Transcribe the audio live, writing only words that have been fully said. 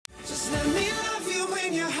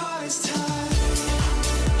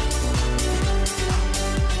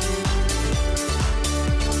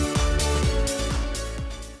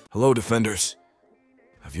Hello, Defenders.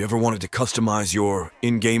 Have you ever wanted to customize your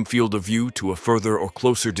in-game field of view to a further or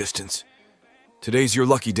closer distance? Today's your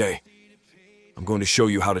lucky day. I'm going to show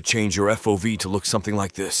you how to change your FOV to look something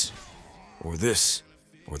like this. Or this.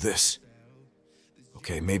 Or this.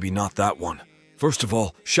 Okay, maybe not that one. First of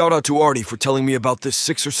all, shout out to Artie for telling me about this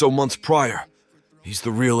 6 or so months prior. He's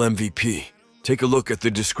the real MVP. Take a look at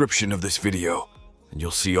the description of this video, and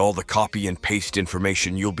you'll see all the copy and paste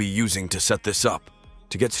information you'll be using to set this up.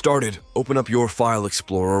 To get started, open up your File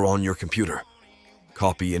Explorer on your computer.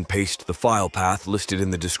 Copy and paste the file path listed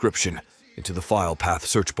in the description into the file path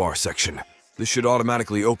search bar section. This should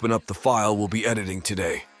automatically open up the file we'll be editing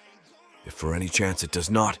today. If for any chance it does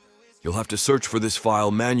not, you'll have to search for this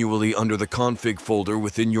file manually under the config folder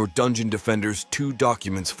within your Dungeon Defenders 2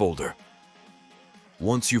 Documents folder.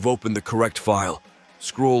 Once you've opened the correct file,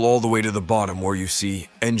 scroll all the way to the bottom where you see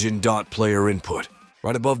engine.playerinput.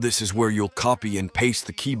 Right above this is where you'll copy and paste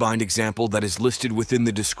the keybind example that is listed within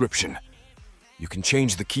the description. You can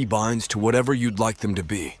change the keybinds to whatever you'd like them to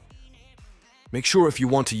be. Make sure if you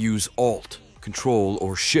want to use Alt, Control,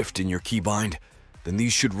 or Shift in your keybind, then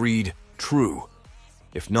these should read True.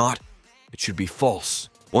 If not, it should be false.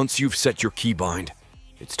 Once you've set your keybind,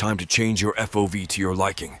 it's time to change your FOV to your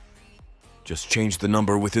liking. Just change the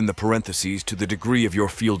number within the parentheses to the degree of your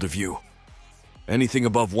field of view. Anything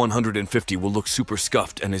above 150 will look super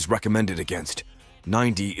scuffed and is recommended against.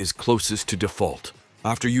 90 is closest to default.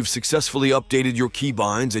 After you've successfully updated your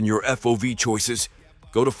keybinds and your FOV choices,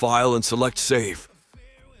 go to File and select Save.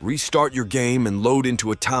 Restart your game and load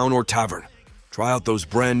into a town or tavern. Try out those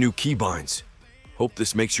brand new keybinds. Hope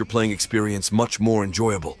this makes your playing experience much more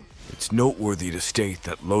enjoyable. It's noteworthy to state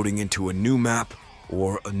that loading into a new map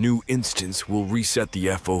or a new instance will reset the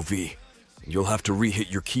FOV. You'll have to re-hit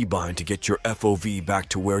your keybind to get your FOV back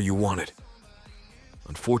to where you want it.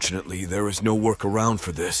 Unfortunately, there is no workaround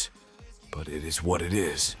for this, but it is what it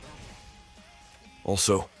is.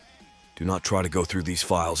 Also, do not try to go through these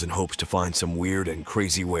files in hopes to find some weird and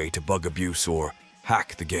crazy way to bug abuse or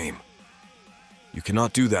hack the game. You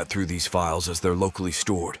cannot do that through these files as they're locally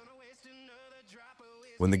stored.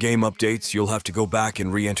 When the game updates, you'll have to go back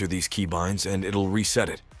and re-enter these keybinds and it'll reset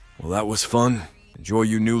it. Well, that was fun. Enjoy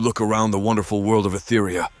your new look around the wonderful world of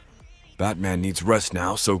Etheria. Batman needs rest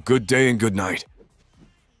now, so good day and good night.